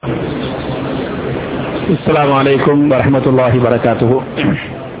السلام عليكم ورحمة الله وبركاته.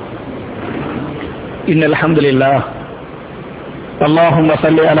 إن الحمد لله اللهم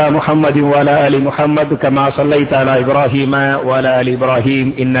صل على محمد وعلى آل محمد كما صليت على إبراهيم وعلى آل إبراهيم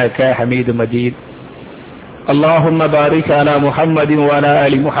إنك حميد مجيد. اللهم بارك على محمد وعلى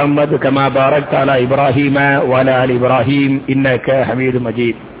آل محمد كما باركت على إبراهيم وعلى آل إبراهيم إنك حميد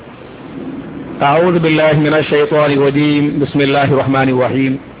مجيد. أعوذ بالله من الشيطان الرجيم. بسم الله الرحمن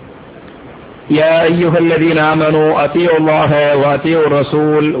الرحيم. يا أيها الذين آمنوا أطيعوا الله وأطيعوا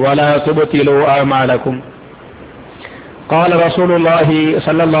الرسول ولا تبطلوا أعمالكم. قال رسول الله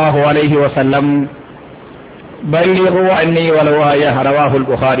صلى الله عليه وسلم بلغوا عني ولو آية. رواه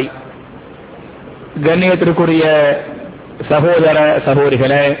البخاري. கண்ணியத்திற்குரிய சகோதர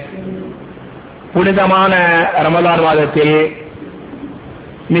சகோதரிகளே, புனிதமான ரமலான் மாதத்தில்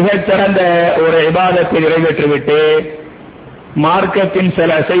மிகச்சிறந்த ஒரு இபாதத்தை நிறைவேற்றிவிட்டு மார்க்கத்தின்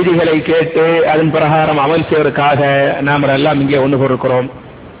சில செய்திகளை கேட்டு அதன் பிரகாரம் அமல் செய்வதற்காக நாம் எல்லாம் இங்கே ஒன்று கொடுக்கிறோம்.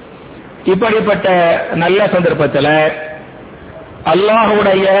 இப்படிப்பட்ட நல்ல சந்தர்ப்பத்தில்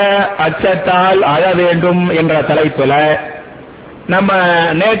அல்லாஹ்வுடைய அச்சத்தால் அழ வேண்டும் என்ற தலைப்பில் நம்ம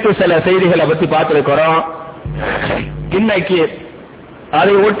நேற்று சில செய்திகளை பற்றி பார்த்திருக்கிறோம். இன்னைக்கு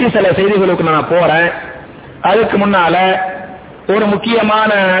அதை ஒட்டி சில செய்திகளுக்கு நான் போறேன். அதுக்கு முன்னால ஒரு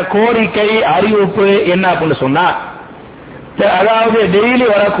முக்கியமான கோரிக்கை அறிவிப்பு என்ன அப்படின்னு சொன்னா, அதாவது டெய்லி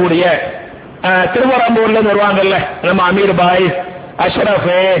வரக்கூடிய திருவரம்பூர்ல வருவாங்கல்ல நம்ம அமீர் பாய், அஷ்ரஃப்,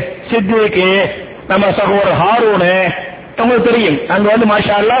 சித்திக்கு, நம்ம சகோதரர் ஹாரூனு, உங்களுக்கு தெரியும். அங்க வந்து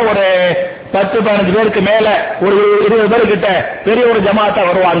மாஷா அல்லாஹ் ஒரு 10-15 பேருக்கு மேல ஒரு 20 பேரு கிட்ட பெரிய ஒரு ஜமாத்தா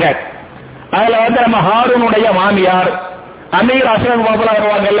வருவாங்க. அதுல வந்து நம்ம ஹாரூனுடைய மாமியார் அமீர் அஷ்ரஃப் பாபுலா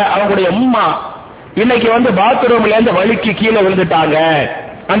வருவாங்கல்ல, அவங்களுடைய அம்மா இன்னைக்கு வந்து பாத்ரூம்ல இருந்து வலிக்கு கீழே விழுந்துட்டாங்க.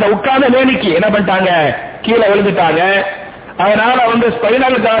 அந்த உட்கார்ந்த மேனிக்கு என்ன பண்ணிட்டாங்க, கீழே விழுந்துட்டாங்க. அதனால வந்து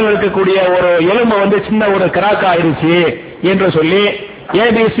ஸ்பைனல் கார்டில் இருக்கக்கூடிய ஒரு எலும்பு வந்து சின்ன ஒரு கிராக் ஆயிருச்சு என்று சொல்லி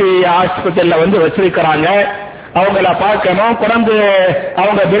ஏபிசி ஆஸ்பத்திரியில வந்து வச்சிருக்கிறாங்க. அவங்கள பார்க்கணும், குறைந்து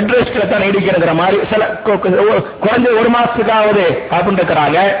அவங்க பெட் ரெஸ்ட்ல தான் நீடிக்கிற மாதிரி சில குறைஞ்ச 1 மாசத்துக்காவது அப்படின்னு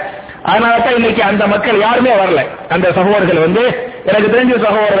இருக்கிறாங்க. அதனால தான் இன்னைக்கு அந்த மக்கள் யாருமே வரல. அந்த சகோதரர்கள் வந்து எனக்கு தெரிஞ்ச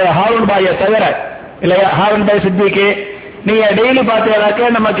சகோதரர் ஹாரூன் பாயை தவிர இல்லையா, ஹாரூன் பாய், சித்திக்கு நீங்க டெய்லி பார்த்தீங்கன்னாக்க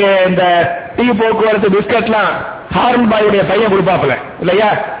நமக்கு இந்த டீ போக்குவரத்து பிஸ்கட்லாம் ஹாரூன் பாயுடைய பையன் கொடுப்பாப்புல இல்லையா.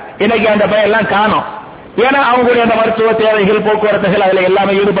 இன்னைக்கு அந்த பையன் எல்லாம் காணோம். ஏன்னா அவங்களுடைய அந்த மருத்துவ தேவைகள், போக்குவரத்துகள் அதுல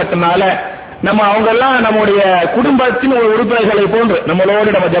எல்லாமே ஈடுபட்டனால நம்ம அவங்க எல்லாம் நம்முடைய குடும்பத்தின் ஒரு உறுப்பினர்களை போன்று நம்மளோடு,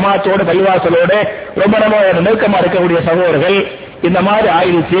 நம்ம ஜமாத்தோடு, பள்ளிவாசலோடு ரொம்ப நம்ம நெருக்கமா இருக்கக்கூடிய சகோதரர்கள் இந்த மாதிரி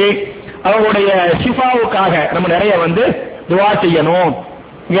ஆயிடுச்சு. அவங்களுடைய ஷிஃபாவுக்காக நம்ம நிறைய வந்து துவா செய்யணும்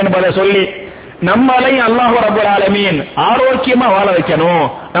என்பதை சொல்லி நம்மளை அல்லாஹ் ரப்பல் ஆலமீன் ஆரோக்கியமா வாழ வைக்கணும்.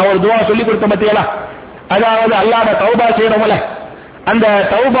 நான் ஒரு துவா சொல்லி கொடுத்த பத்தியலா, அதாவது அல்லாஹ்ட தௌபா செய்யறோம்ல, அந்த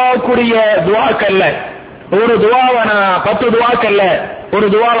தௌபாவுக்குரிய துவாக்கல்ல ஒரு துவாவை நான் 10 துவாக்கல்ல ஒரு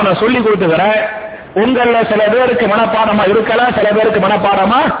துவாவை நான் சொல்லி கொடுத்துக்கிறேன். உங்கள சில பேருக்கு மனப்பாடமா இருக்கலாம், சில பேருக்கு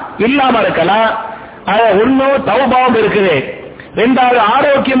மனப்பாடமா இல்லாம இருக்கலாம். அது ஒன்னும் தௌபாவும் இருக்குது, 2வது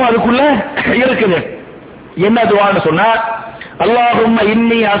ஆரோக்கியமும் அதுக்குள்ள இருக்குது. என்ன துவான்னு சொன்னா, அல்லாஹும்ம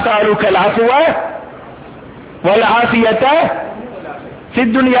இன்னி அஸ்அலுக்கல் அஃப்வ வல் ஆஃபியத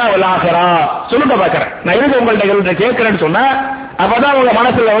ஃபித் துன்யா வல் ஆகிரா. சொல்லுங்க பார்க்கறேன். நான் எதுக்கு உங்கள்ட்ட கேட்கிறேன்னு சொன்னா அப்பதான் உங்க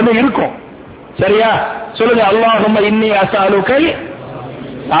மனசுல வந்து இருக்கும். சரியா? சொல்லுங்க. அல்லாஹும்ம இன்னி அஸ்அலுக்கல்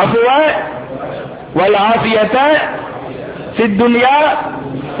அஃப்வ வல் ஆஃபியத ஃபித் துன்யா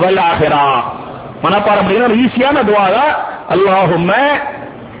வல் ஆகிரா. மனப்பாடம் பண்ணினா ஈஸியான துவா தான். அல்லாஹும்ம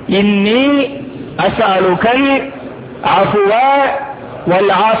இன்னி அஸ்அலுக்கல் அஃப்வ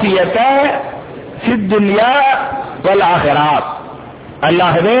வல் ஆஃபியத ஃபித் துன்யா வல் ஆகிரா.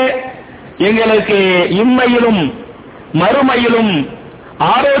 அல்லாஹ்வே எங்களுக்கு இம்மையிலும் மறுமையிலும்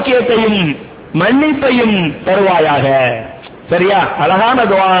ஆரோக்கியத்தையும் மன்னிப்பையும் தருவாயாக. சரியா? அழகான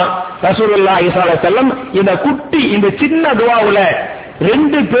துவா. ரசூலுல்லாஹி ஸல்லல்லாஹு அலைஹி வஸல்லம் இந்த குட்டி இந்த சின்ன துவாவுல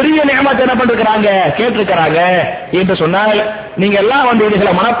 2 பெரிய நியமத்தை என்ன பண்ணிருக்கிறாங்க, கேட்டிருக்கிறாங்க என்று சொன்னால் நீங்க எல்லாம் வந்து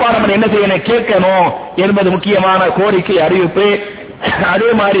இதுகளை மனப்பாடம் என்ன செய்யணும், கேட்கணும் என்பது முக்கியமான கோரிக்கை அறிவிப்பு.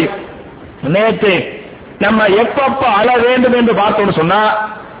 அதே மாதிரி நேற்று நம்ம எப்பப்ப அழ வேண்டும் என்று பார்த்தோம்னு சொன்னா,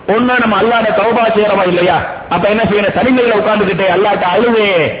 ஒண்ணு நம்ம அல்லாஹ்ட தௌபா செய்யறோமா இல்லையா, அப்ப என்ன செய்யணும், தனிமையில உட்கார்ந்துகிட்டு அல்லாஹ்ட்ட அழுவே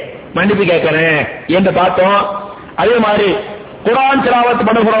மன்னிப்பு கேட்கிறேன் என்று பார்த்தோம். அதே மாதிரி குர்ஆன் திலாவத்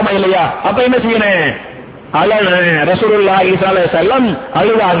பண்ணுகிறோமா இல்லையா, அப்ப என்ன செய்யணும், அழணும். ரசூலுல்லாஹி ஸல்லல்லாஹு அலைஹி வஸல்லம்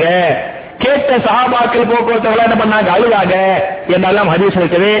அழுதாங்க. கேட்ட சஹாபாக்கள் போக்குவரத்து என்ன பண்ணாங்க, அழுதாங்க என்றெல்லாம் ஹதீஸ்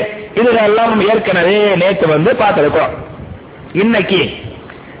இருக்குது. இதெல்லாம் நம்ம ஏற்கனவே நேற்று வந்து பார்த்திருக்கோம். இன்னைக்கு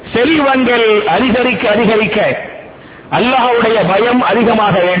செல்வங்கள் அதிகரிக்க அதிகரிக்க அல்லாஹ்வுடைய பயம்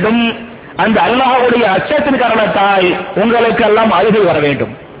அதிகமாக வேண்டும். அந்த அல்லாஹ்வுடைய அச்சத்தின் காரணத்தால் உங்களுக்கு எல்லாம் அழுகை வர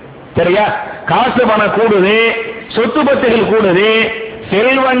வேண்டும். சரியா? காசு பணம் கூடுது, சொத்து பத்துகள் கூடுது,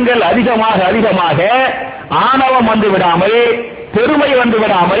 செல்வங்கள் அதிகமாக அதிகமாக ஆணவம் வந்து விடாமல், பெருமை வந்து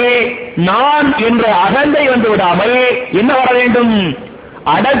விடாமல், நான் என்ற அகந்தை வந்து விடாமல் என்ன வர வேண்டும்?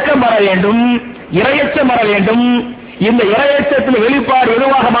 அடக்கம் வர வேண்டும், இரையச்சம் வர வேண்டும். இந்த இரையச்சத்தின் வெளிப்பாடு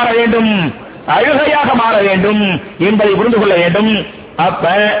எதுவாக மாற வேண்டும்? அழுகையாக மாற வேண்டும் என்பதை புரிந்து கொள்ள வேண்டும். அப்ப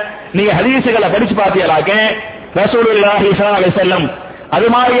நீங்க ஹதீசுகளை படிச்சு பார்த்தீங்களாக்க ரசூலுல்லாஹி ஸல்லல்லாஹு அலைஹி வஸல்லம் அது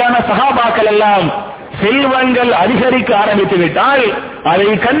மாதிரியான சஹாபாக்கள் எல்லாம் செல்வங்கள் அதிகரிக்க ஆரம்பித்து விட்டால் அதை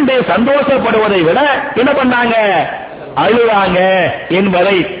கண்டு சந்தோஷப்படுவதை விட என்ன பண்ணாங்க? அழுவாங்க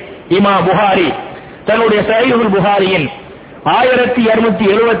என்பதை இமாம் புகாரி தன்னுடைய சஹீஹுல் புகாரியின்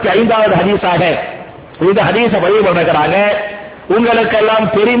 1275வது ஹதீஸாக இந்த ஹதீஸை பதிவு பண்ணுகிறாங்க. உங்களுக்கெல்லாம்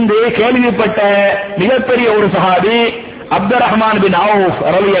தெரிந்து கேள்விப்பட்ட மிகப்பெரிய ஒரு சஹாபி அப்துர் ரஹ்மான் பின் அவுஃப்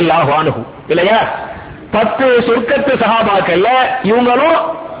ரலியல்லாஹு அன்ஹு இல்லையா? 10 சொர்க்கத்து சஹாபாக்கள்ல இவங்களும்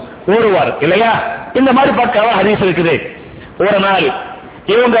ஒருவர் இல்லையா? இந்த மாதிரி பக்கம் ஹதீஸ் இருக்குது. ஒரு நாள்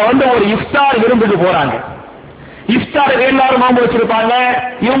இவங்க ஒரு இஃப்தார் விருந்துக்கு போறாங்க. இஃப்தார் எல்லாரும் நோன்பு வச்சிருப்பாங்க.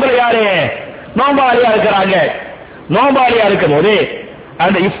 இவங்க யாரு? நோம்பாளியா இருக்கிறாங்க. நோம்பாளியா இருக்கும் போது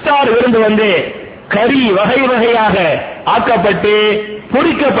அந்த இஃப்தார் விருந்து கறி வகை வகையாக ஆக்கப்பட்டு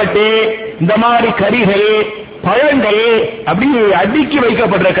பொரிக்கப்பட்டு இந்த மாதிரி கறிகள் பழங்கள் அப்படி அடுக்கி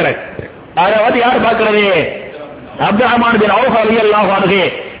வைக்கப்பட்டிருக்கிறது. அதாவது யார் பார்க்கிறது? அப்துர் ரஹ்மான் பின் அவுஃப் ரலியல்லாஹு அன்ஹு.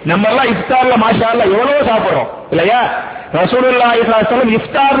 நம்ம எல்லாம் இஃப்தார்ல மாஷா அல்லாஹ் எவ்வளவு சாப்பிடுறோம் இல்லையா? ரசூலுல்லாஹி ஸல்லல்லாஹு அலைஹி வஸல்லம்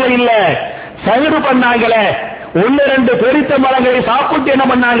இஃப்தார்ல இல்ல சஹர் பண்ணாங்களே, 1-2 பெரித்த மரங்களை சாப்பிட்டு என்ன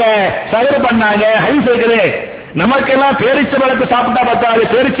பண்ணாங்க? சஹர் பண்ணாங்க. ஹதீஸ் இருக்குது. நமக்கெல்லாம் பேரிச்ச மரத்தை சாப்பிட்டா பத்தாது,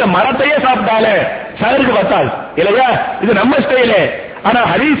 பேரிச்ச மரத்தையே சாப்பிட்டாலே சஹருக்கு பத்தாது இல்லையா? இது நம்ம ஸ்டைல. ஆனா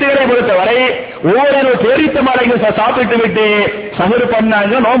ஹதீஸுகளை பொறுத்தவரை ஓரளவு பேரித்த மரங்கள் சாப்பிட்டு விட்டு சஹர்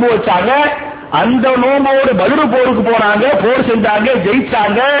பண்ணாங்க, நோன்பு வச்சாங்க. அந்த நோம்போடு பத்ர் போருக்கு போனாங்க, போர் செஞ்சாங்க,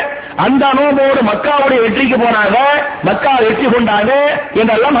 ஜெயிச்சாங்க. அந்த நோம்போடு மக்காவுடைய வெற்றிக்கு போனாங்க, மக்கா வெற்றி கொண்டாங்க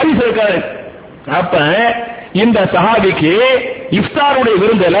என்றெல்லாம் ஹதீஸ் இருக்காரு. அப்ப இந்த சஹாபிக்கு இஃப்தாருடைய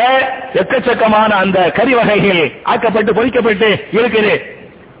விருந்துல எக்கச்சக்கமான அந்த கறி வகைகள் ஆக்கப்பட்டு பொரிக்கப்பட்டு இருக்குது.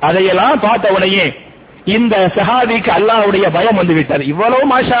 அதையெல்லாம் பார்த்த உடனே இந்த சஹாபிக்கு அல்லாஹ்வுடைய பயம் வந்து விட்டது. இவ்வளவு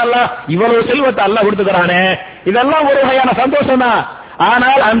மாஷா அல்லாஹ், இவ்வளவு செல்வத்தை அல்லாஹ் கொடுத்துக்கிறானே, இதெல்லாம் ஒரு வகையான சந்தோஷம் தான்.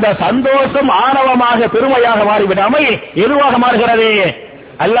 ஆனால் அந்த சந்தோஷம் ஆணவமாக பெருமையாக மாறிவிடாமல் எதுவாக மாறுகிறது?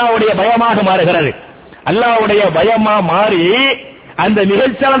 அல்லாஹ்வுடைய பயமாக மாறுகிறது. அல்லாஹ்வுடைய பயமா மாறி அந்த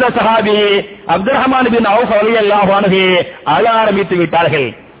மிகச்சிறந்த சஹாபி அப்துர் ரஹ்மான் பின் அவுஃப் ரலியல்லாஹு அன்ஹு அழ ஆரம்பித்து விட்டார்கள்.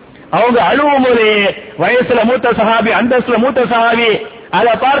 அவங்க அழுவும் போது வயசுல மூத்த சஹாபி, அந்தஸ்துல மூத்த சஹாபி,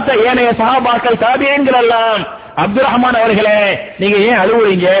 அதை பார்த்த ஏனைய சஹாபாக்கள் தாபியீன்கள் எல்லாம் அப்துர் ரஹ்மான் அவர்களே நீங்க ஏன்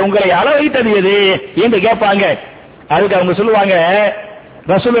அழுவுறீங்க? உங்களை அழ வைத்தது எது என்று கேட்பாங்க. அதுக்கு அவங்க சொல்லுவாங்க,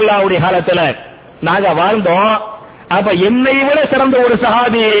 ரசூலுல்லாஹ்வுடைய காலத்துல நாங்க வாழ்ந்தோம். அப்ப என்னை விட சிறந்த ஒரு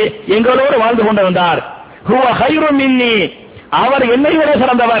சஹாபி எங்களோடு வாழ்ந்து கொண்டு வந்தார். ஹுவ கைரும் மின்னி, அவர் என்னை விட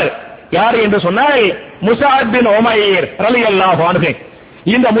சிறந்தவர். யார் என்று சொன்னால் முஸஅப் பின் உமைர் ரலியல்லாஹு அன்ஹு.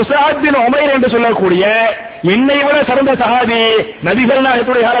 இந்த முஸஅப் பின் உமைர் என்று சொல்லக்கூடிய என்னை விட சிறந்த சஹாபி நபிகள்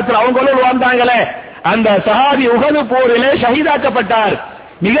நாயகத்துடைய காலத்தில் அவங்களோடு வாழ்ந்தாங்களே, அந்த சஹாபி உஹது போரிலே ஷஹீதாக்கப்பட்டார்.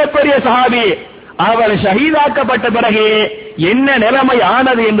 மிகப்பெரிய சஹாபி. அவர் ஷஹீதாக்கப்பட்ட பிறகு என்ன நிலைமை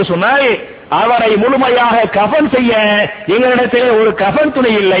ஆனது என்று சொன்னால், அவரை முழுமையாக கஃன் செய்ய எங்களிடத்தில் ஒரு கஃன்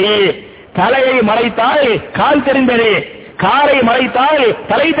துணை இல்லை. தலையை மறைத்தால் கால் தெரிந்தது, காலை மறைத்தால்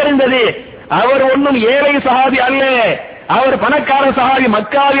தலை தெரிந்தது. அவர் ஒன்றும் ஏழை சஹாபி அல்ல, அவர் பணக்கார சஹாபி.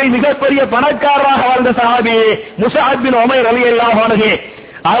 மக்காவில் மிகப்பெரிய பணக்காரராக வாழ்ந்த சஹாபி முஸஅப் பின் உமைர் ரலியல்லாஹு அன்ஹு.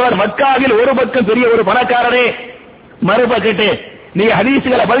 அவர் மக்காவில் ஒரு பக்கம் பெரிய ஒரு பணக்காரரே, மறுபக்கத்து நீங்க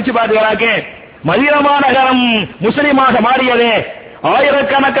ஹதீஸ்களை படிச்சு பார்த்தீங்களாக்க மதீனா நகரம் முஸ்லிமாக மாறியது.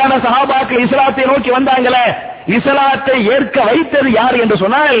 ஆயிரக்கணக்கான சஹாபாக்கள் இஸ்லாத்தை நோக்கி வந்தாங்களே, இஸ்லாத்தை ஏற்க வைத்தது யார் என்று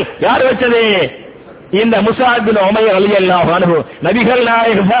சொன்னால் யார் வச்சது? இந்த முஸஅப் பின் உமைர் ரலியல்லாஹு அன்ஹு. நபிகள்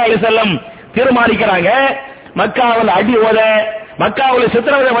நாயகம் ஸல்லல்லாஹு அலைஹி வஸல்லம் தீர்மானிக்கிறாங்க, மக்காவில் அடி ஓத, மக்காவில்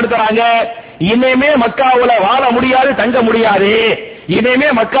சித்திரவதை படுத்துறாங்க. இனிமே மக்காவுல வாழ முடியாது, தங்க முடியாது. இனிமே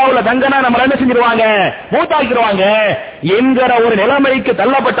மக்காவுல தங்கனா நம்ம என்ன செஞ்சிருவாங்க? மூத்தாக்கிடுவாங்க என்கிற ஒரு நிலைமைக்கு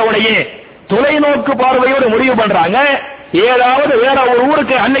தள்ளப்பட்டவுடைய தொலைநோக்கு பார்வையோடு முடிவு பண்றாங்க. ஏதாவது வேற ஒரு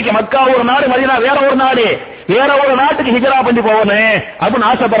ஊருக்கு, அன்னைக்கு மக்கா ஒரு நாடு, மதீனா வேற ஒரு நாடு, வேற ஒரு நாட்டுக்கு ஹிஜ்ரா பண்ணி போகணும் அப்படின்னு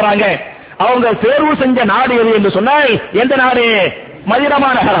ஆசைப்படுறாங்க. அவங்க தேர்வு செஞ்ச நாடு எது என்று சொன்னால் எந்த நாடு? மதீனா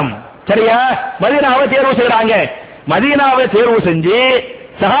நகரம். சரியா? மதீனாவை தேர்வு செய்யறாங்க. மதீனாவை தேர்வு செஞ்சு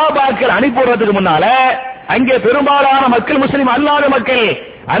சஹாபாக்கள் அனுப்பிடுறதுக்கு முன்னால அங்கே பெரும்பாலான மக்கள் முஸ்லிம் அல்லாத மக்கள்.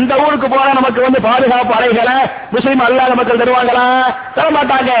 அந்த ஊருக்கு போனா நமக்கு பாதுகாப்பு அறைகளை முஸ்லிம் அல்லாத மக்கள் தருவாங்களா? தர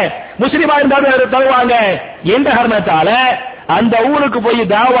மாட்டாங்க. முஸ்லிமா இருந்தாலும் தருவாங்க என்ற காரணத்தால அந்த ஊருக்கு போய்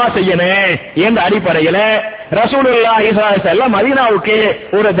தாவா செய்யணும் என்ற அடிப்படையில ரசூலுல்லாஹி ஸல்லல்லாஹு அலைஹி வஸல்லம் மதீனாவுக்கு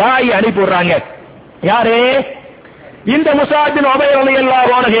ஒரு தாயி அனுப்பி விடுறாங்க. யாரு? இந்த முஸஅப் பின் உமைர்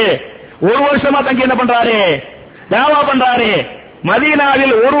ரலியல்லாஹு அன்ஹு. ஒரு வருஷமா தங்கி என்ன பண்றாரு? தாவா பண்றாரு.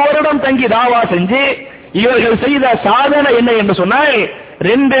 மதீனாவில் ஒரு வருடம் தங்கி தாவா செஞ்சு இவர்கள் செய்த சாதனை என்ன என்று சொன்னால்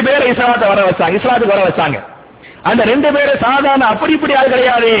 2 பேர் இஸ்லாத்துக்கு வர வச்சாங்க. அந்த 2 பேர் சாதாரண அப்படி இப்படி ஆள்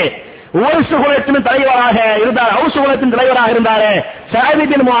கிடையாது. உவைஸ் குலத்தின் தலைவராக இருந்தார். ஹவுஸ் குலத்தின் தலைவராக இருந்தாரு சஅத்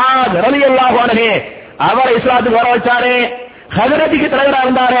பின் முஆத் ரலியல்லாஹு அன்ஹு. அவரை இஸ்லாத்துக்கு வர வச்சாரு. ஹஜரத்துக்கு தலைவராக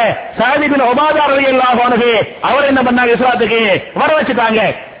இருந்தாரு சஅத் பின் உபாதா ரலியல்லாஹு அன்ஹு. அவர் என்ன பண்ணாங்க? இஸ்லாத்துக்கு வர வச்சுட்டாங்க.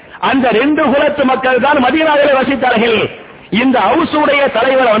 அந்த 2 குலத்து மக்கள் தான் மதீனாவிலே வசித்தார்கள். இந்த ஹவுஸுடைய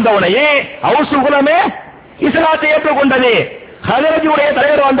தலைவர் வந்தவுடனே ஹவுஸ் குலமே இஸ்லாத்தை ஏற்றுக்கொண்டது. ஹஜரத்துடைய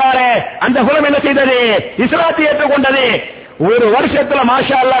தலைவர் வந்தாரு, அந்த குலம் என்ன செய்தது? இஸ்லாத்தை ஏற்றுக்கொண்டது. ஒரு வருஷத்துல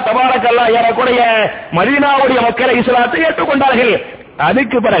மாஷா அல்லாஹ் தபாரக் அல்லாஹ் ஏறக்கூடிய மதீனாவுடைய மக்களை இஸ்லாத்தை ஏற்றுக்கொண்டார்கள்.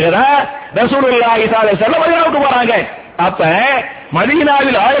 அதுக்கு பிறகுதான் ரசூலுல்லாஹி ஸல்லல்லாஹு அலைஹி வஸல்லம் மதீனாவுக்கு போறாங்க. அப்ப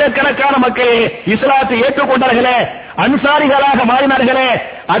மதீனாவில் ஆயிரக்கணக்கான மக்கள் இஸ்லாத்தை ஏற்றுக்கொண்டார்களே, அன்சாரிகளாக மாறினார்களே,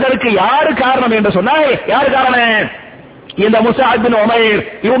 அதற்கு யாரு காரணம் என்று சொன்னால் யாரு காரணம்? இந்த முஸஅப் பின் உமைர்.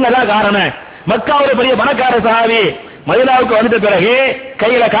 இவங்க தான் காரணம். மக்கா ஒரு பெரிய பணக்கார சஹாபி. மதீனாவுக்கு வந்த பிறகு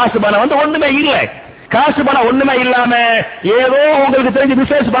கையில காசு பணம் வந்து ஒண்ணுமே இல்ல. காசு பணம் ஒண்ணுமே இல்லாம ஏதோ உங்களுக்கு தெரிஞ்சு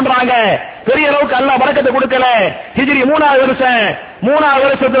பிசினஸ் பண்றாங்க. பெரிய அளவுக்கு அல்லாஹ் பரக்கத்தை கொடுக்கல. ஹிஜ்ரி 3வது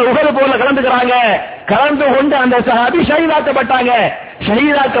வருஷத்துல உஹது போர்ல கலந்துக்கிறாங்க. கலந்து கொண்டு அந்த சஹாபி ஷஹீதாக்கப்பட்டாங்க.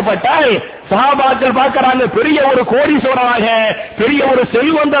 ஷஹீதாக்கப்பட்டால் சஹாபாக்கள் பார்க்கறாங்க, பெரிய ஒரு கோடீஸ்வரராக பெரிய ஒரு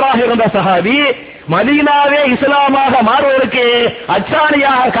செல்வந்தராக இருந்த சஹாபி மதீனாவே இஸ்லாமாக மாறுவதற்கு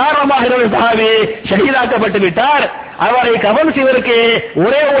அச்சாணியாக காரணமாக இருந்த சஹாபி ஷஹீதாக்கப்பட்டு விட்டார். அவரை கஃன் செய்வதற்கு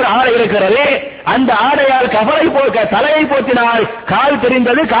ஒரே ஒரு ஆடை இருக்கிறது. அந்த ஆடையால் கஃனை தலையை போத்தினால் கால்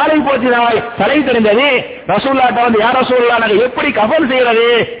தெரிந்தது, காலை போத்தினால் தலை தெரிந்தது. ரசூலுல்லாஹ் வந்து யார் ரசூலுல்லாஹ் நாங்க எப்படி கஃன் செய்யறது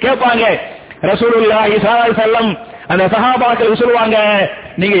கேட்பாங்க. ரசூலுல்லாஹி ஸல்லல்லாஹு அலைஹி வஸல்லம் அந்த சஹாபாக்கள் சொல்லுவாங்க,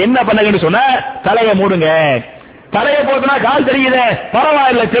 நீங்க என்ன பண்ணுங்கன்னு சொன்னா தலையை மூடுங்க. தலையை போத்தினா கால் தெரியுது,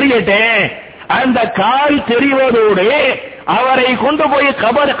 பரவாயில்ல தெரியட்டேன். அந்த கால் தெரிவதோடு அவரை கொண்டு போய்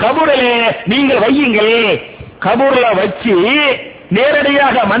கபூரிலே நீங்கள் வையுங்கள். கபூர்ல வச்சு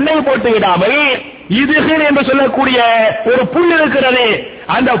நேரடியாக மண்ணை போட்டு விடாமல் இதுகள் என்று சொல்லக்கூடிய ஒரு புல் இருக்கிறது,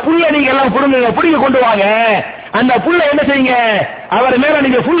 அந்த புல்லை நீங்க எல்லாம் பிடிக்க கொண்டு வாங்க. அந்த புல்லை என்ன செய்யுங்க? அவர் மேல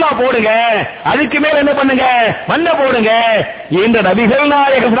நீங்க ஃபுல்லா போடுங்க. அதுக்கு மேல என்ன பண்ணுங்க? மண்ணை போடுங்க என்று நபிகள்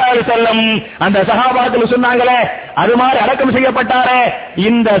நாயகம் ஸல்லல்லாஹு அலைஹி வஸல்லம் அந்த சஹாபாக்கள் சொன்னாங்களே, அது மாதிரி அடக்கம் செய்யப்பட்டாரே.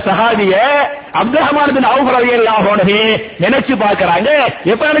 இந்த சஹாபிய அப்துல் ரஹ்மான் பின் அவுஃப் ரலியல்லாஹு அன்ஹு நினைச்சு பார்க்கறாங்க.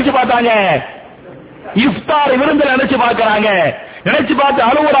 எப்ப நினைச்சு பார்த்தாங்க? இஃப்தார் விருந்தில் நினைச்சு பார்க்கறாங்க. நினைச்சு பார்த்து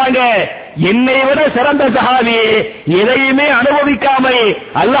அழுகுறாங்க. என்னை விட சிறந்த சஹாபி எதையுமே அனுபவிக்காமல்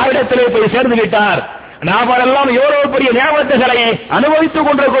அல்லாஹ்விடத்திலே போய் சேர்ந்து விட்டார். நாம் எல்லாம் எவ்வளவு பெரிய நியாமத்துகளை அனுபவித்துக்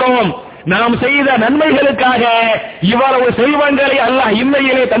கொண்டிருக்கிறோம். நாம் செய்த நன்மைகளுக்காக இவ்வளவு செல்வங்களை அல்லாஹ்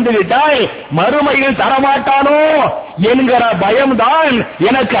இம்மையிலே தந்துவிட்டால் மறுமையில் தரமாட்டானோ என்கிற பயம்தான்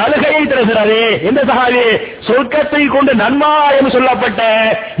எனக்கு அழுகையை தருகிறது. இந்த சஹாபி சொர்க்கத்தை கொண்டு நன்மாயம் சொல்லப்பட்ட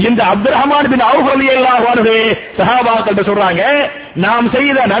இந்த அப்துல் ரஹ்மான் பின் அவுஃப் ரலியல்லாஹு அன்ஹு சஹாபாக்கள் சொல்றாங்க, நாம்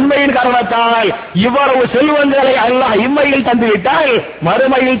செய்த நன்மையின் காரணத்தால் இவ்வளவு செல்வங்களை அல்லாஹ் இம்மையில் தந்துவிட்டால்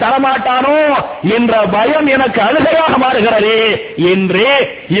மறுமையில் தரமாட்டானோ என்ற பயம் எனக்கு அழுகையாக மாறுகிறது என்று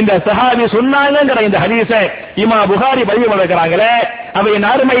இந்த சஹாபி சொன்னாங்கங்கிற இந்த ஹதீஸை இமாம் புகாரி பதிவு பண்ணிருக்கிறாங்களே. அவை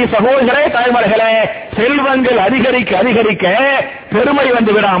அருமை சகோதரர்களே, தாய்மார்களே, செல்வங்கள் அதிகரிக்க அதிகரிக்க பெருமை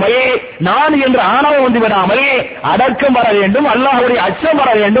வந்து விடாமல், நான் என்ற ஆணவம் வந்து விடாமல் அடக்கம் வர வேண்டும், அல்லாஹ்வுடைய அச்சம் வர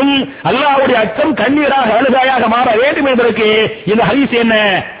வேண்டும். அல்லாஹ்வுடைய அச்சம் கண்ணீராக அழுகையாக மாற வேண்டும் என்பதற்கு இந்த ஹதீஸ் என்ன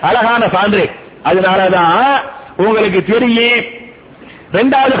அழகான சான்று. அதனாலதான் உங்களுக்கு தெரியும்,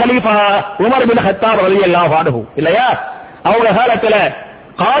 2வது கலீஃபா உமர் பின் கத்தாப் ரலியல்லாஹு அன்ஹு இல்லையா, அவங்க காலத்துல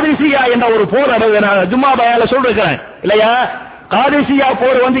காதிசியா என்ற ஒரு போர் நடந்தது. நான் ஜும்மா பயான்ல சொல்றேன் இல்லையா. காதிசியா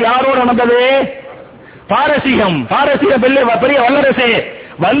போர் வந்து யாரோட நடந்தது? பாரசீகம் பெரிய வல்லரசு.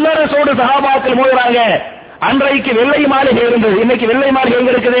 வல்லரசோடு சஹாபாக்கள் மோதுறாங்க. அன்றைக்கு வெள்ளை மாளிகை இருந்தது. இன்னைக்கு வெள்ளை மாளிகை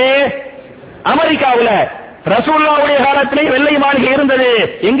எங்க இருக்குது? அமெரிக்காவுல. ரசூலுல்லாஹ்வுடைய காலத்திலே வெள்ளை மாளிகை இருந்தது.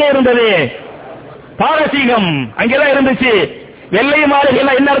 எங்க இருந்தது? பாரசீகம். அங்கெல்லாம் இருந்துச்சு. வெள்ளை மாளிகை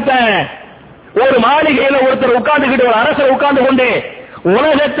என்ன அர்த்தம்? ஒரு மாளிகையில ஒருத்தர் உட்கார்ந்துகிட்டு, ஒரு அரசர் உட்கார்ந்து கொண்டு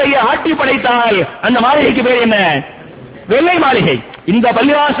உலகத்தை ஆட்டி படைத்தால் அந்த மாளிகைக்கு பேர் என்ன? வெள்ளை மாளிகை. இந்த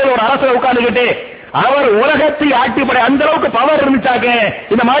பள்ளிவாசல் ஒரு அரசர் உட்கார்ந்துகிட்டு அவர் உலகத்தை ஆட்டி படை, அந்த அளவுக்கு பவர் இருந்துச்சாக்க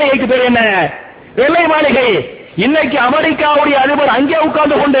இந்த மாளிகைக்கு பேர் என்ன? வெள்ளை மாளிகை. இன்னைக்கு அமெரிக்காவுடைய அதிபர் அங்கே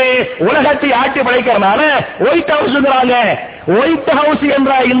உட்கார்ந்து கொண்டு உலகத்தை ஆட்டி படைக்கிறதுனால ஒயிட் ஹவுஸ். ஒயிட் ஹவுஸ்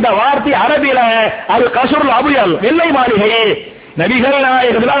என்ற இந்த வார்த்தை அரபியில அது கசுருல் அபியல், வெள்ளை மாளிகை. நபிகள்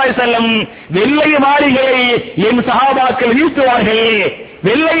நாயகம் ஸல்லல்லாஹு அலைஹி வஸல்லம் வெள்ளை மாளிகையை என் சஹாபாக்கள் வீழ்த்துவார்கள்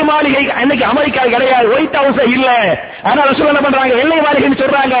வெள்ளை மாளிகை இன்னைக்கு அமெரிக்கா கிடையாது, ஒயிட் ஹவுஸ் இல்ல. ஆனா ரசூல் என்ன பண்றாங்க, வெள்ளை மாளிகைன்னு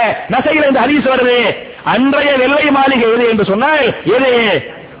சொல்றாங்க. நசையில இந்த ஹதீஸ் வருது. அன்றைய வெள்ளை மாளிகை எது என்று சொன்னால் எது?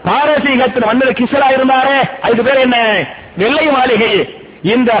 பாரசீகத்தின் மன்னர் கிஸ்ரா இருந்தாரே, அதுக்கு பேர் என்ன? வெள்ளை மாளிகை.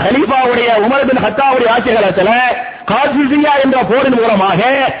 இந்த ஹலீஃபாவுடைய உமர் பின் கத்தாவுடைய ஆட்சி காலத்தில் காசிசியா என்ற போரின் மூலமாக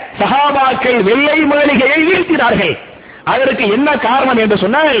சஹாபாக்கள் வெள்ளை மாளிகையை வீழ்த்தினார்கள். அதற்கு என்ன காரணம் என்று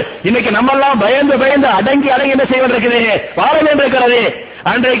சொன்னால், இன்னைக்கு நம்ம எல்லாம் பயந்து பயந்து அடங்கி என்ன செய்வது வாழ வேண்டியிருக்கிறது.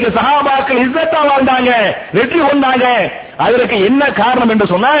 அன்றைக்கு சஹாபாக்கள் இஸ்ஸத்தா வாழ்ந்தாங்க, வெற்றி கொண்டாங்க. அதற்கு என்ன காரணம் என்று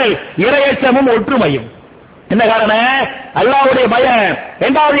சொன்னால் இறையச்சமும் ஒற்றுமையும். என்ன காரணம்? அல்லாஹ்வுடைய பயம்.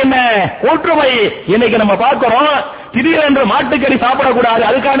 இரண்டாவது என்ன? ஒற்றுமை. இன்னைக்கு நம்ம பார்க்கிறோம், திடீரென்று மாட்டுக்கறி சாப்பிடக்கூடாது,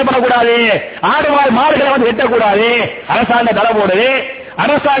 அதுக்கான பண்ணக்கூடாது, ஆடு மாடுகளை வந்து வெட்டக்கூடாது, அரசாங்க தடை போடுது.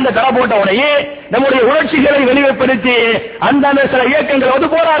 அரசாங்க தடை போட்ட உடனே நம்முடைய உணர்ச்சிகளை வெளிப்படுத்தி அந்த சில இயக்கங்கள் வந்து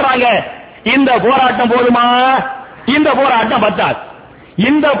போராடுறாங்க. இந்த போராட்டம் போதுமா? இந்த போராட்டம் பத்தாது.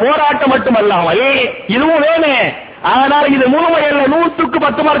 இந்த போராட்டம் மட்டுமல்லாமல் இதுவும் வேணும். ஆனால் இது முழுமையல்ல, 100க்கு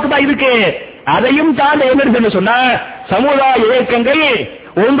 10 மார்க் தான் இருக்கு. அதையும் தாண்டி என்ன சொன்னா, சமுதாய இயக்கங்கள்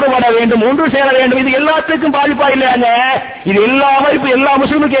ஒன்றுபட வேண்டும், ஒன்று சேர வேண்டும். இது எல்லாத்துக்கும் பாதிப்பா இல்லையாங்க? இது எல்லா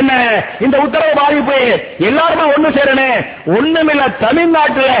முஸ்லிமுக்கு என்ன இந்த உத்தரவு பாதிப்பு? எல்லாருமே ஒன்று சேரணும். ஒண்ணுமில்ல,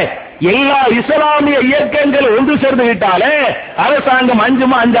 தமிழ்நாட்டில் எல்லா இஸ்லாமிய இயக்கங்கள் ஒன்று சேர்ந்து விட்டாலே அரசாங்கம்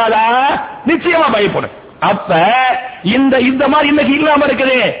அஞ்சாதா? நிச்சயமா பயப்படும். அப்ப இந்த மாதிரி இன்னைக்கு இல்லாம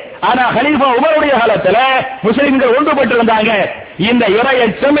இருக்குது. ஆனா ஹலீஃபா உமருடைய காலத்துல முஸ்லிம்கள் ஒன்றுபட்டு இருந்தாங்க. இந்த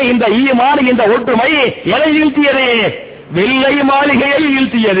இறையச்சம், இந்த ஈமான், இந்த ஒற்றுமை எதை வீழ்த்தியது? வெள்ளை மாளிகையை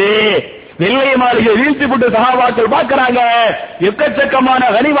வீழ்த்தியது. வெள்ளை மாளிகை வீழ்த்திவிட்டு சஹாபாக்கள் பார்க்கிறாங்க, எக்கச்சக்கமான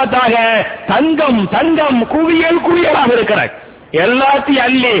கனிமத்தாக தங்கம் குவியலாக இருக்கிறார். எல்லாத்தையும்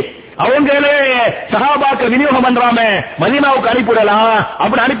அள்ளி அவங்களே சஹாபாக்கள் விநியோகம் பண்றாம மதீனாவுக்கு அனுப்பிவிடலாம்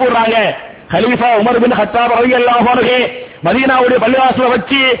அப்படி அனுப்பிவிடுறாங்க. கலீஃபா உமர் பின் கத்தாப் ரலியல்லாஹு அன்ஹு மதீனாவுடைய பள்ளிவாசல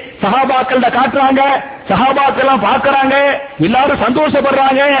வச்சு சஹாபாக்கள் காட்டுறாங்க. சஹாபாக்கள் எல்லாம் பார்க்கறாங்க, எல்லாரும்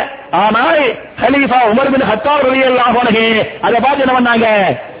சந்தோஷப்படுறாங்க. ஆனால் கலீஃபா உமர் பின் கத்தாப் ரலியல்லாஹு அன்ஹு அதை பார்த்து என்ன பண்ணாங்க?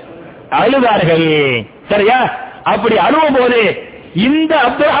 அழுதார்கள். சரியா? அப்படி அழுவும் போது இந்த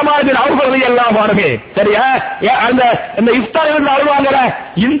அப்துல் ரஹ்மான் பின் அவுஃப் ரலியல்லாஹு அன்ஹு, சரியா, அந்த இஃப்தார் இருந்து அழுவாங்கல,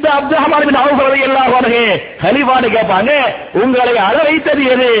 இந்த அப்துல் ரஹ்மான் பின் அவுஃப் ரலியல்லாஹு அன்ஹு கலீஃபான்னு கேட்பாங்க, உங்களை அழ வைத்தது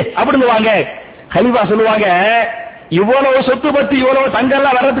எது அப்படிங்குவாங்க. கலீஃபா சொல்லுவாங்க, இவ்வளவு சொத்து பத்தி இவ்வளவு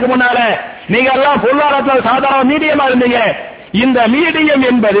தங்கெல்லாம் வர்றதுக்கு முன்னால நீங்க எல்லாம் பொருளாதாரத்தில் சாதாரண மீடியமா இருந்தீங்க. இந்த மீடியம்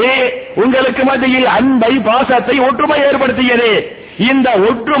என்பது உங்களுக்கு மத்தியில் அன்பை, பாசத்தை, ஒற்றுமை ஏற்படுத்தியது. இந்த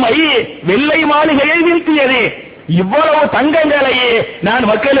ஒற்றுமை வெள்ளை மாளிகையை வீழ்த்தியது. இவ்வளவு தங்கங்களையே நான்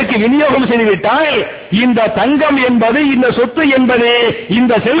மக்களுக்கு விநியோகம் செய்துவிட்டால் இந்த தங்கம் என்பது, இந்த சொத்து என்பது,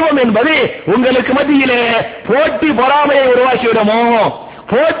 இந்த செல்வம் என்பது உங்களுக்கு மத்தியிலே போட்டி பொறாமையை உருவாக்கிவிடுமோ?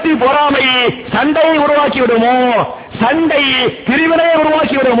 போட்டி பொறாமை சண்டையை உருவாக்கிவிடுமோ? சண்டை பிரிவினையை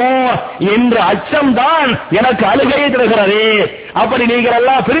உருவாக்கிவிடுமோ என்ற அச்சம்தான் எனக்கு அழுகையை தருகிறது. அப்படி நீங்கள்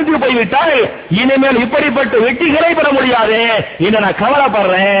எல்லாம் பிரிந்து போய்விட்டால் இனிமேல் இப்படிப்பட்ட வெற்றிகளை பெற முடியாது என்று நான்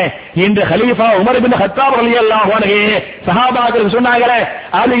கவலைப்படுறேன் என்று கலீஃபா உமர் பின் கத்தாப் ரலியல்லாஹு அன்ஹு சஹாபாக்களுக்கு சொன்னாங்களே,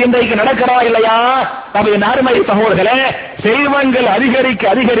 அது இன்றைக்கு நடக்கிறதா இல்லையா? அப்ப அருமை சகோதரர்களே, செல்வங்கள்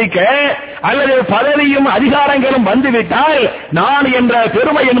அதிகரிக்க அல்லது பதவியும் அதிகாரங்களும் வந்துவிட்டால் நான் என்ற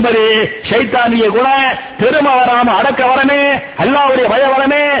பெருமை என்பது ஷைத்தானிய குண பெருமை வராம அடக்க வரமே, அல்லாஹ்வுடைய பயம்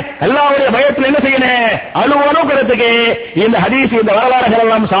வரமே. அல்லாஹ்வுடைய பயத்தில் என்ன செய்யணும்? அழுவணுங்கிறதுக்கு இந்த ஹதீஸ், இந்த வரலாறுகள்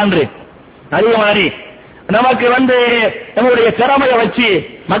எல்லாம் சான்று. அதே மாதிரி நமக்கு நம்முடைய திறமையை வச்சு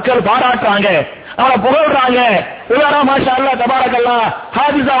மக்கள் பாராட்டுறாங்க, அவனை புகழ்றாங்க. உதாரணம் மாஷா அல்லாஹ் தபாரக்கல்லாஹ்,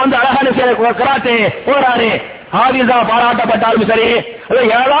 ஹாஃபிஸா அழகான கராத்தே போறாரு. ஹாஃபிஸா பாராட்டப்பட்டாலும் சரி,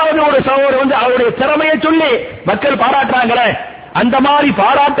 ஏதாவது ஒரு சகோதரர் அவருடைய திறமையை சொல்லி மக்கள் பாராட்டுறாங்களே, அந்த மாதிரி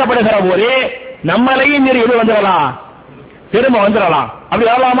பாராட்டப்படுகிற போது நம்மளையும் மீறி எது வந்துடலாம்? பெருமை வந்துடலாம். அப்படி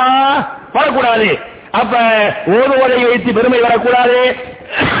வரலாமா? வரக்கூடாது. அப்ப ஓதுவதை வைத்து பெருமை வரக்கூடாது.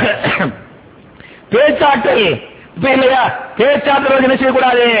 பேச்சாற்றல் இல்லையா? பேச்சாற்றல் என்ன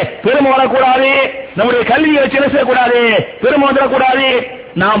செய்யக்கூடாது? பெருமை வரக்கூடாது. நம்முடைய கல்வியை வச்சு என்ன செய்யக்கூடாது? பெருமை வந்துடக்கூடாது.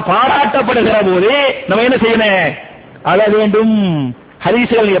 நாம் பாராட்டப்படுகிற போது நம்ம என்ன செய்யணும்? அழ வேண்டும்.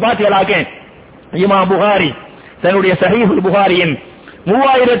 ஹதீஸ்கள் பாத்தீங்களாக்க இமாம் புகாரி தன்னுடைய சஹீஹுல் புகாரியின்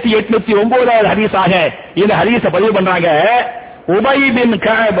 3809வது ஹதீஸாக இந்த ஹதீஸை பதிவு பண்றாங்க. உபய் பின்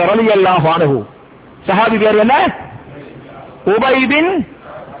கஅப் ரலியல்லாஹு அன்ஹு, சஹாபி பேர் என்ன? உபய் பின்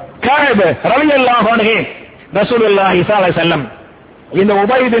கஅப் ரலியல்லாஹு அன்ஹு. ரசூலுல்லாஹி ஸல்லல்லாஹு அலைஹி வஸல்லம் இந்த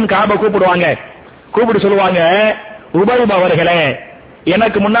உபய் பின் கஅபை கூப்பிடுவாங்க. கூப்பிட்டு சொல்லுவாங்க, உபய் அவர்களே,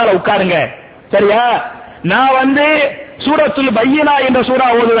 எனக்கு முன்னால உட்காருங்க. சரியா? நான் சூரத்துல் பையினா என்ற சூரா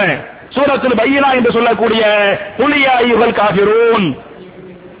ஓதுவேன். சூரத்துல் பையினா என்று சொல்லக்கூடிய குல் யா அய்யுஹல் காஃபிரூன்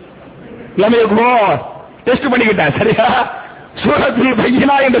டெஸ்ட் பண்ணிக்கிட்டேன். சரியா? சூரத்துல்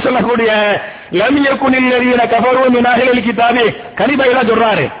பையினா என்று சொல்லக்கூடிய லம் யகுனில் லதீன கஃபரு மின் அஹ்லில் கிதாபி கனிபையில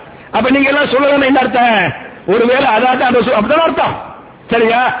சொல்றாரு. அப்ப நீங்க எல்லாம் சொல்லலன்னு என்ன அர்த்தம்? ஒருவேளை அதான் அப்படிதான் அர்த்தம்.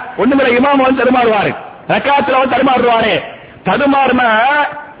 சரியா? ஒண்ணுமில்ல, இமாம் வந்து தடுமாறுவாரு, ரக்காத்துல வந்து தடுமாறுவாரு. தடுமாறுனா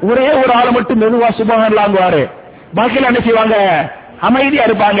ஒரே ஒரு ஆளை மட்டும் மெதுவா சுபஹானல்லாஹ்வாரு, பாக்கில என்ன செய்வாங்க? அமைதியா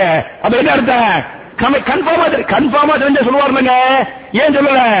இருப்பாங்க. அப்ப என்ன அர்த்தம்? கன்ஃபார்மா தெரிஞ்ச சொல்லுவாருங்க. ஏன்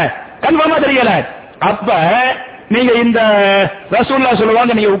சொல்லல? கன்ஃபார்மா தெரியல. அப்ப நீங்க இந்த ரசூலுல்லாஹ்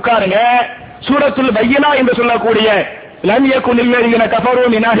சொல்லுவாங்க, நீங்க உட்காருங்க, சூரத்துல் பையினா என்று சொல்லக்கூடிய லம் யகுனில் லதீன கஃபரு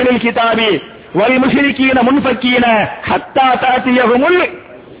மின் அஹ்லில் கிதாபி வல் முஷ்ரிகீன முன்ஃபக்கீன ஹத்தா தாத்தியஹுமுல்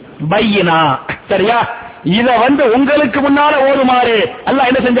பையினா. சரியா? இத வந்து உங்களுக்கு முன்னால ஓதுமாறு அல்லாஹ்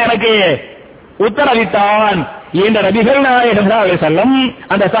என்ன செஞ்ச எனக்கு உத்தரவிட்டான் என்ற நபிகள் நாயகம் ஸல்லல்லாஹு அலைஹி வஸல்லம்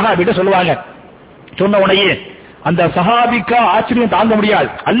அந்த சஹாபிட்ட சொல்லுவாங்க. சொன்ன உடனே அந்த சஹாபிக்கு ஆச்சரியம் தாங்க முடியாது.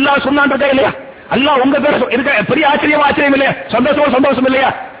 அல்லாஹ் சொன்னான்றதே இல்லையா? அல்லாஹ் உங்க பேர இருக்க பெரிய ஆச்சரியம் இல்லையா? சந்தோஷம் இல்லையா?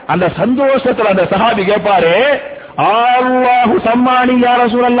 அந்த சந்தோஷத்துல அந்த சஹாபி கேட்பாரு, அல்லாஹு சம்மானி யா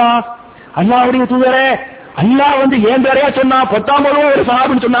ரசூலல்லாஹ், அல்லாஹ்வுடைய தூதரே, அல்லாஹ் வந்து ஏன் பேரையா சொன்னா? 19 ஒரு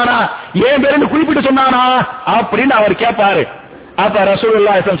சஹாபின்னு சொன்னானா? ஏன் பேருன்னு குறிப்பிட்டு சொன்னானா அப்படின்னு அவர் கேட்பாரு. அப்ப ரசூலுல்லாஹி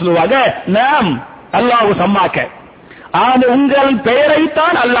ஸல்லல்லாஹு அலைஹி வஸல்லம் சொல்லுவாங்க, நாம் அல்லாஹு சம்மாக்க, ஆனா உங்கள்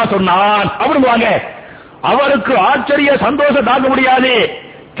பெயரைத்தான் அல்லாஹ் சொன்னான் அப்படிங்குவாங்க. அவருக்கு ஆச்சரிய சந்தோஷம் தாங்க முடியாது.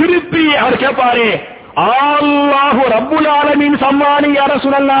 திருப்பி அவர் கேட்பாரு, அல்லாஹு ரப்புல் ஆலமீன் சம்மானி யா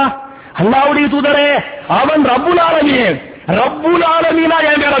ரசூலல்லாஹ், அல்லாஹ்வுடைய தூதரே, அவன் ரப்புல் ஆலமீனா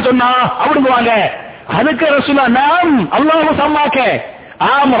ஏன் பேரை சொன்னா அப்படிங்குவாங்க. அதுக்கு ரசூலுல்லாஹ், நாம் அல்லாஹு சம்மாக்க,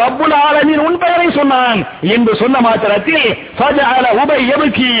 ஆம் ரப்புல் ஆலமீன் உன் பெயரை சொன்னான் என்று சொன்ன மாத்திரத்தில் ஃபஜஅல உபை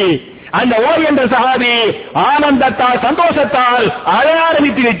யப்கி, அந்த ஓய் என்ற சஹாபி ஆனந்தத்தால் சந்தோஷத்தால் அழ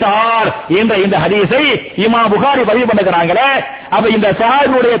ஆரம்பித்து விட்டார் என்ற இந்த ஹதீஸை இமாம் புகாரி பதிவு பண்ணுகிறாங்களே. அப்ப இந்த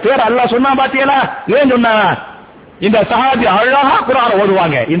சஹாபியுடைய பேர் அல்லாஹ் சொன்னா பாத்தீங்களா? ஏன் சொன்னா? இந்த சஹாபி அழகா குர்ஆன்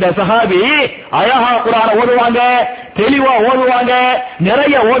ஓதுவாங்க. இந்த சஹாபி அழகா குர்ஆன் ஓதுவாங்க, தெளிவா ஓதுவாங்க,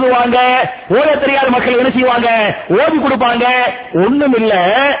 நிறைய ஓதுவாங்க. ஓத தெரியாத மக்கள் என்ன செய்வாங்க? ஓதி கொடுப்பாங்க. ஒண்ணும் இல்ல,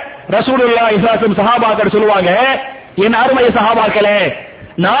 ரசூலுல்லாஹி ஸல்லல்லாஹு அலைஹி வஸல்லம் சஹாபாக்கள் சொல்லுவாங்க, என் அருமை சஹாபாக்களே,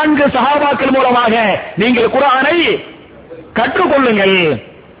 4 சஹாபாக்கள் மூலமாக நீங்கள் குர்ஆனை கற்றுக்கொள்ளுங்கள்.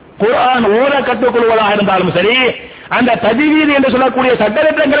 குர்ஆன் ஓத கற்றுக்கொள்வதாக இருந்தாலும் சரி, அந்த தஜ்வீத் என்று சொல்லக்கூடிய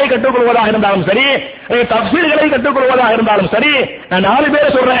சட்டதிட்டங்களை கற்றுக்கொள்வதாக இருந்தாலும் சரி, தஃசீர்களை கற்றுக்கொள்வதாக இருந்தாலும் சரி, நான் 4 பேரை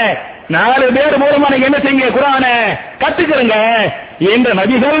சொல்றேன், 4 பேர் மூலமா நீங்க என்ன செய்யுங்க? குர்ஆனை கத்துக்கிறங்க என்ற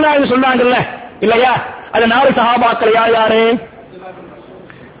நபிகள் நாயகம் சொன்னாங்கல்ல இல்லையா? அது 4 சஹாபாக்கள் யாரு?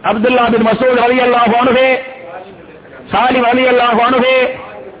 அப்துல்லா பின் மஸ்ஊத் ரலியல்லாஹு அன்ஹு, சாலிம் ரலியல்லாஹு அன்ஹு,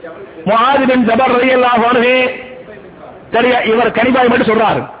 முஆத் பின் ஜபர் ரலியல்லாஹு அன்ஹு. சரியா? இவர் கனிபாய் மட்டும்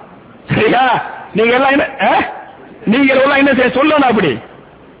சொல்றாரு. சரியா? நீங்க எல்லாம் என்ன சொல்லணும்? அப்படி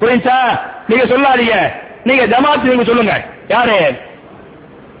புரிஞ்சா? நீங்க சொல்லாதீங்க, நீங்க ஜமாத் நீங்க சொல்லுங்க. யாரு?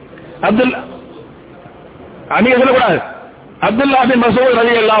 நீங்க சொல்லக்கூடாது. அப்துல்லா பின் மஸ்ஊத்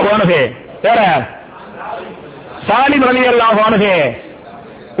ரலியல்லாஹு அன்ஹு, வேற சாலிம் ரலியல்லாஹு அன்ஹு,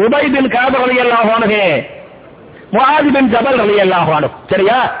 உபை பின் கஅப் ரலியல்லாஹு அன்ஹு, முஆத் பின் ஜபல் ரலியல்லாஹு அன்ஹு.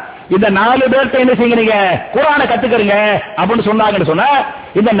 சரியா? இந்த 4 பேர்ட்ட என்ன செய்யுங்க? நீங்க குர்ஆனை கத்துக்கிறீங்க அப்படின்னு சொன்னாங்கன்னு சொன்னா,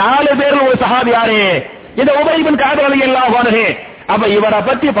 இந்த 4 பேர்ல ஒரு சஹாபி யாரு? இந்த உபை பின் கஅப் ரலியல்லாஹு அன்ஹு. அப்ப இவரை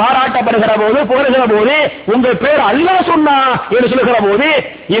பற்றி பாராட்டப்படுகிற போது, புகழுகிற போது, உங்க பேர் அல்லாஹ் சொன்னா என்று சொல்லுகிற போது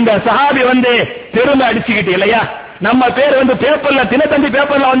இந்த சஹாபி வந்து பெருமை அடிச்சுக்கிட்டு இல்லையா? நம்ம பேர் வந்து பேப்பர்ல, தினத்தந்தி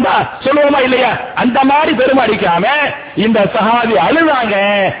பேப்பர்ல வந்தா சொல்லுவோமா இல்லையா? அந்த மாதிரி பெருமை அடிக்காம இந்த சஹாபி அழுதாங்க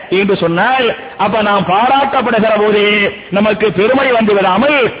என்று சொன்னால், அப்ப நாம் பாராட்டப்படுகிற போது நமக்கு பெருமை வந்து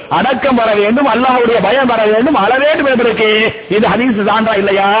விடாமல் அடக்கம் வர வேண்டும், அல்லாஹ்வுடைய பயம் வர வேண்டும், அழ வேண்டும் என்பதற்கு இது ஹதீஸ் சான்றா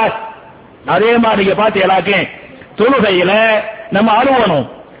இல்லையா? அதே மாதிரி நீங்க பாத்தீங்களாக்கு தொழுகையில நம்ம அழுவணும்.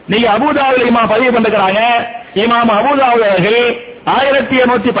 நீங்க அபூதாவுல இமாம் பதிவு பண்ணுகிறாங்க, இமாம் அபூதாவுல அவர்கள்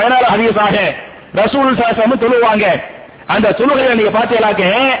 1814 ஹதீஸாக ரசூல் ஸல்லல்லாஹு அலைஹி வஸல்லம் தொழுவாங்க. அந்த தொழுகையில நீங்க பாத்தீங்களாக்க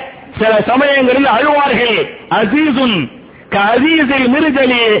சில சமயங்களில் அழுவார்கள். அஸீஸுன் கஅஸீஸில்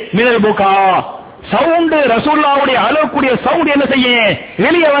மிர்ஜலி மினல் புகா, சவுண்ட் ரசூலுல்லாஹ்வுடைய அழக்கூடிய சவுண்ட் என்ன செய்யும்?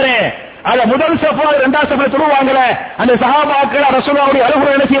 வெளியே வரும். அத முதல் சஃபா 2ஆம் சஃபா தொழுவாங்கல, அந்த சஹாபாக்கள் ரசூலுல்லாஹ்வுடைய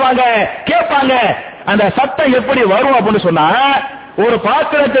அழுகுற என்ன செய்வாங்க? கேட்பாங்க. அந்த சத்தம் எப்படி வரும் அப்படின்னு சொன்னா, ஒரு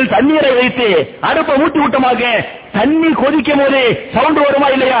பாத்திரத்தில் தண்ணீரை வைத்து அடுப்பை ஊட்டி விட்டமாக தண்ணி கொதிக்கும் போது சவுண்ட் வருமா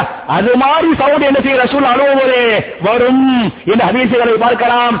இல்லையா? அது மாதிரி சவுண்ட் என்ன செய்ய ரசூல் அழுவும்போது வரும் என்று ஹதீஸ்களை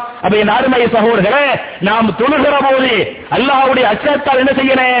பார்க்கலாம். அப்ப என் அருமை சகோதரர்களே, நாம் தொழுகிற போது அல்லாஹ்வுடைய அச்சத்தால் என்ன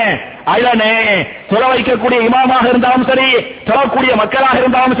செய்யணும்? அழனே. தொழ வைக்கக்கூடிய இமாமாக இருந்தாலும் சரி, தொழக்கூடிய மக்களாக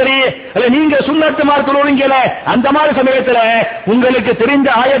இருந்தாலும் சரி, அல்ல நீங்க சுன்னத்து மாதிரி தொழுவீங்கல, அந்த மாதிரி சமயத்துல உங்களுக்கு தெரிஞ்ச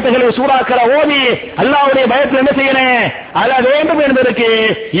ஆயத்துகளை சூறாக்களை ஓதி அல்லாஹ்வுடைய பயத்தில் என்ன செய்யணும்? அழ வேண்டும் என்பதற்கு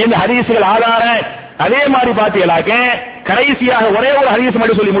இந்த ஹதீஸ்கள் ஆதாரம். அதே மாதிரி பாத்தீங்களாக்க கடைசியாக ஒரே ஒரு ஹதீஸ்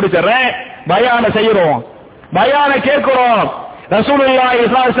மட்டும் சொல்லி முடிச்சிடுறேன். பயான செய்யறோம், பயான கேட்கிறோம். ரசூலுல்லாஹி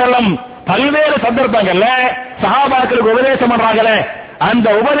ஸல்லல்லாஹு அலைஹி வஸல்லம் பல்வேறு சந்தர்ப்பங்கள்ல சஹாபாக்களுக்கு உபதேசம் பண்றாங்களே, அந்த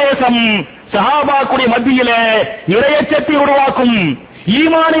உபதேசம் சஹாபாக்குடைய மத்தியில இறையச்சத்தை உருவாக்கும்,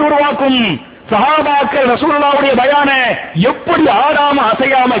 ஈமானை உருவாக்கும். சஹாபாக்கள் ரசூலுல்லாஹ்வுடைய பயான எப்படி ஆடாம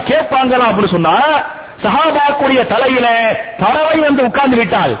அசையாம கேட்பாங்களா அப்படின்னு சொன்னா, சஹாபாக்குடைய தலையில பறவை வந்து உட்கார்ந்து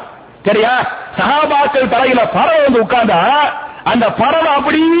விட்டால், சரியா, சஹாபாக்கள் தலையில பறவை வந்து உட்கார்ந்தா அந்த பறவை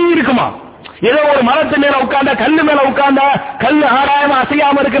அப்படியே இருக்குமா. ஏதோ ஒரு மரத்து மேல உட்கார்ந்தா, கல்லு மேல உட்கார்ந்தா கல்லு ஆடாம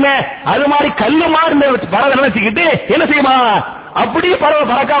அசையாம இருக்குமே, அது மாதிரி கல்லு மாதிரி பறவை நினைச்சுக்கிட்டு என்ன செய்யுமா, அப்படி பறவை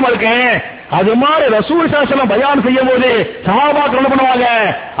பறக்காம இருக்கு. அது மாதிரி ரசூல் ஸல்லல்லாஹு அலைஹி வஸல்லம் பயான் செய்யும் போது சஹாபாக்கள் என்ன பண்ணுவாங்க,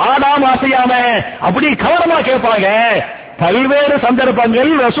 ஆடாம அசையாம அப்படி கவனமா கேட்பாங்க. பல்வேறு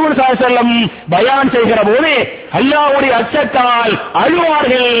சந்தர்ப்பங்கள் ரசூல் ஸல்லல்லாஹு அலைஹி வஸல்லம் பயான் செய்கிற போது அல்லாஹ்வுடைய அச்சத்தால்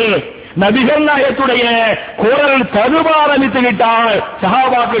அழுவார்கள். நபிகள் நாயகத்துடைய குரல் தடுமாறமித்து விட்டால்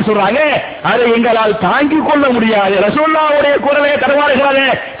சஹாபாக்கள் சொல்றாங்க, அதை எங்களால் தாங்கிக் கொள்ள முடியாது. ரசூலுல்லாஹ்வுடைய குரலே தடுமாறுகிறது,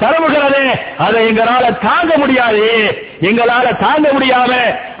 தரவுகிறது, அதை எங்களால தாங்க முடியாது. எங்களால தாங்க முடியாம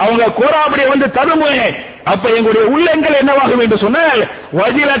அவங்க கோராபடி வந்து தருமு. அப்ப எங்களுடைய உள்ளங்கள் என்னவாகும் என்று சொன்னால்,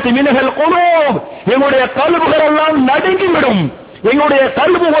 வஜிலத் மின்ஹல் குலூப், எங்களுடைய கல்புகள் எல்லாம் நடுங்கிவிடும். எங்களுடைய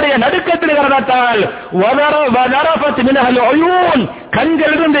கல்புடைய நடுக்கத்தில் காரணத்தால் வதரஃபத் மின்ஹல் உயூன்,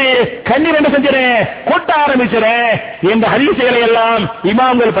 கண்களிலிருந்து கண்ணீர் என்ன செஞ்சேன், கொட்ட ஆரம்பிச்சேன். இந்த ஹதீஸ்களை எல்லாம்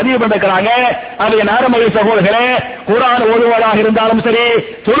இமாம்கள் பதிவு பண்ணிருக்கிறாங்க. அதை நாரமலை சகோதரர்களே, குர்ஆன் ஓதுவதாக இருந்தாலும் சரி,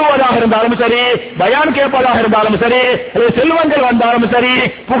 தொழுவதாக இருந்தாலும் சரி, பயான் கேட்பதாக இருந்தாலும் சரி, செல்வங்கள் வந்தாலும் சரி,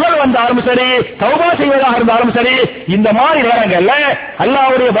 புகழ் வந்தாலும் சரி, தௌபா செய்வதாக இருந்தாலும் சரி, இந்த மாதிரி நேரங்கள்ல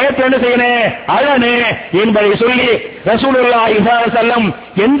அல்லாஹ்வுடைய பயத்தை என்ன செய்யணும், அழனே என்பதை சொல்லி ரசூலுல்லாஹி ஸல்லல்லாஹு அலைஹி வஸல்லம்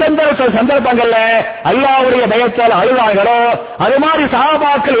எந்தெந்த சந்தர்ப்பங்கள்ல அல்லாஹ்வுடைய பயத்தால் அழுதார்களோ, அது மாதிரி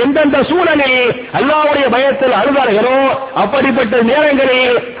சஹாபாக்கள் எந்தெந்த சூழலில் அல்லாஹ்வுடைய பயத்தில் அழுதார்களோ, அப்படிப்பட்ட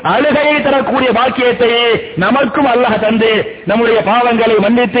நேரங்களில் அழுகையை தரக்கூடிய பாக்கியத்தை நமக்கும் அல்லாஹ் தந்து நம்முடைய பாவங்களை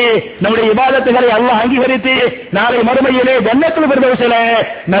மன்னித்து நம்முடைய இபாதத்துகளை அல்லாஹ் அங்கீகரித்து நாளை மறுமையிலே ஜன்னத்துல் ஃபிர்தௌஸில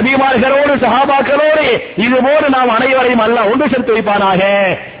நபிமார்களோடு சஹாபாக்களோடு இதுபோல நாம் அனைவரையும் அல்லாஹ் ஒன்று சேர்த்து வைப்பானாக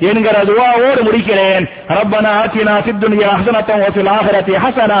என்கிற துஆவோடு முடிக்கிறேன். ரப்பனா ஆத்தினா ஃபித் துன்யா ஹஸனத்தன் வ ஃபில் ஆখিরাতি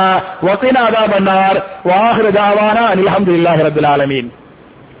ஹஸனா வ கினா அஸாபன்னார் வ ஆகிரு தஅவானா அல்ஹம்துலில்லாஹி ரப்பில் ஆலமீன்.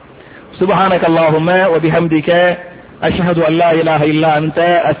 சுப்ஹானக அல்லாஹும்ம வ பிஹம்திக அஷ்ஹது அன் லா இலாஹா இல்லா அன்த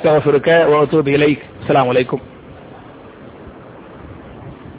அஸ்தக்ஃபிருக வ அத்தூபு இலைக். அஸ்ஸலாமு அலைக்கும்.